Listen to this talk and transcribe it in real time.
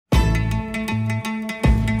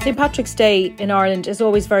St. Patrick's Day in Ireland is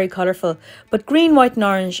always very colourful, but green, white and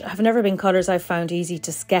orange have never been colours I've found easy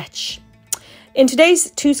to sketch. In today's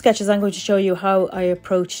two sketches, I'm going to show you how I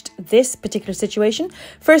approached this particular situation,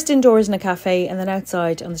 first indoors in a cafe and then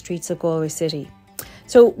outside on the streets of Galway City.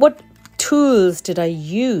 So what tools did I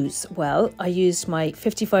use? Well, I used my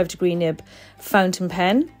 55-degree nib fountain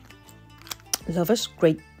pen. Love it,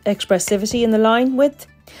 great expressivity in the line width.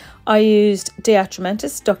 I used De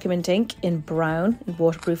Atramentis document ink in brown, in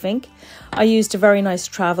waterproof ink. I used a very nice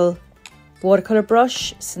travel watercolour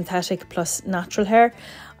brush, synthetic plus natural hair.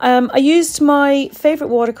 I used my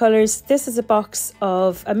favourite watercolours. This is a box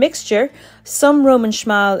of a mixture, some Roman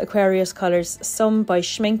Schmal Aquarius colours, some by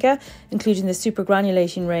Schminke, including the super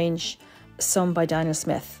granulating range, some by Daniel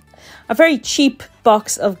Smith. A very cheap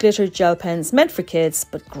box of glittered gel pens, meant for kids,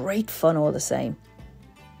 but great fun all the same.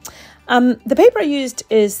 The paper I used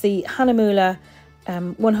is the Hanamola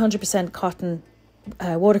 100% cotton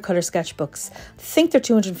watercolour sketchbooks. I think they're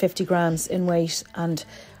 250 grams in weight and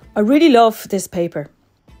I really love this paper.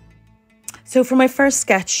 So for my first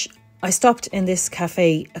sketch, I stopped in this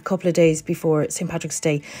cafe a couple of days before St. Patrick's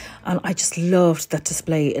Day and I just loved that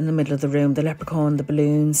display in the middle of the room, the leprechaun, the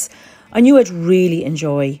balloons. I knew I'd really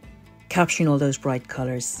enjoy capturing all those bright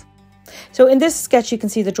colours. So in this sketch you can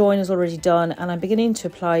see the drawing is already done and I'm beginning to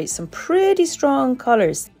apply some pretty strong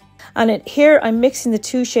colours. And here I'm mixing the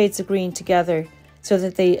two shades of green together so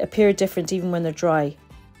that they appear different even when they're dry.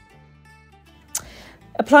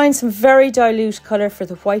 Applying some very dilute colour for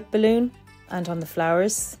the white balloon and on the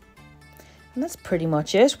flowers. And that's pretty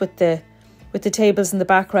much it with the tables in the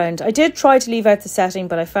background. I did try to leave out the setting,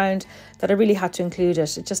 but I found that I really had to include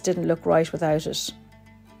it. It just didn't look right without it.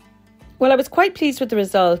 Well, I was quite pleased with the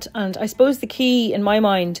result, and I suppose the key in my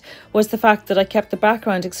mind was the fact that I kept the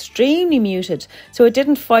background extremely muted, so it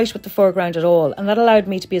didn't fight with the foreground at all, and that allowed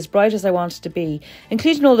me to be as bright as I wanted to be,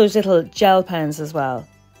 including all those little gel pens as well.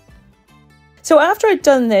 So after I'd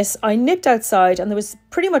done this, I nipped outside and there was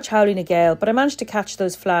pretty much howling a gale, but I managed to catch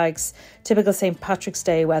those flags, typical St. Patrick's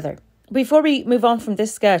Day weather. Before we move on from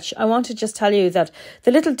this sketch, I want to just tell you that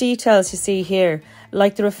the little details you see here,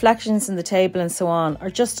 like the reflections in the table and so on, are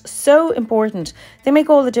just so important. They make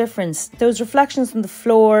all the difference. Those reflections on the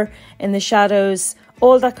floor, in the shadows,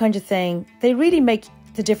 all that kind of thing, they really make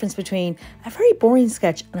the difference between a very boring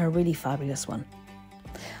sketch and a really fabulous one.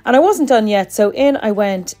 And I wasn't done yet, so in I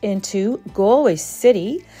went into Galway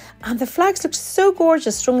City and the flags looked so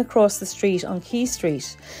gorgeous strung across the street on Quay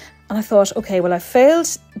Street. And I thought, okay, well, I failed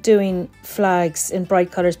doing flags in bright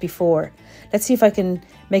colours before. Let's see if I can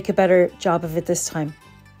make a better job of it this time.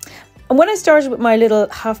 And when I started with my little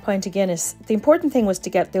half pint of Guinness, the important thing was to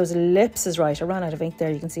get those ellipses right. I ran out of ink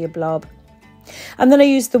there, you can see a blob. And then I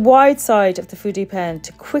used the wide side of the Foodie pen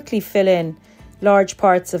to quickly fill in large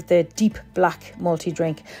parts of the deep black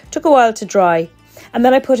multi-drink. Took a while to dry. And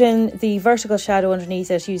then I put in the vertical shadow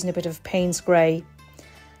underneath it using a bit of Payne's Grey.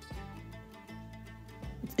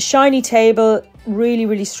 Shiny table,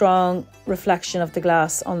 really strong reflection of the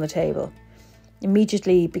glass on the table.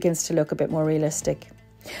 Immediately begins to look a bit more realistic.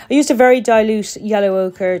 I used a very dilute yellow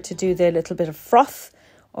ochre to do the little bit of froth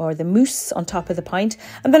or the mousse on top of the pint,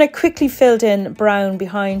 and then I quickly filled in brown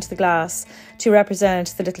behind the glass to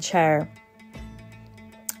represent the little chair.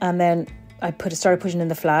 And then I started putting in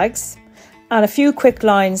the flags, and a few quick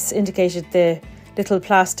lines indicated the little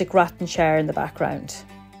plastic rattan chair in the background.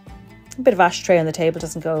 A bit of ashtray on the table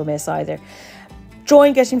doesn't go amiss either.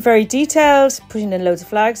 Drawing getting very detailed, putting in loads of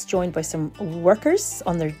flags, joined by some workers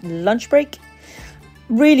on their lunch break.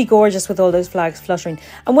 Really gorgeous with all those flags fluttering.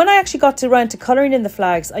 And when I actually got around to colouring in the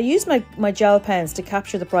flags, I used my gel pens to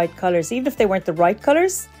capture the bright colours, even if they weren't the right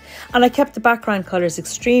colours. And I kept the background colours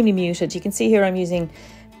extremely muted. You can see here I'm using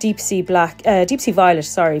Deep Sea Violet, by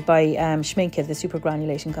Schminke, the super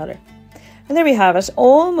granulating colour. And there we have it,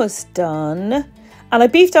 almost done. And I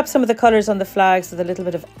beefed up some of the colours on the flags with a little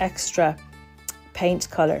bit of extra paint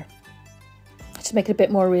colour to make it a bit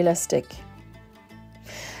more realistic.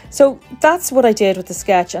 So that's what I did with the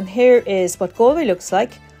sketch, and here is what Galway looks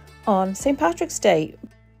like on St. Patrick's Day.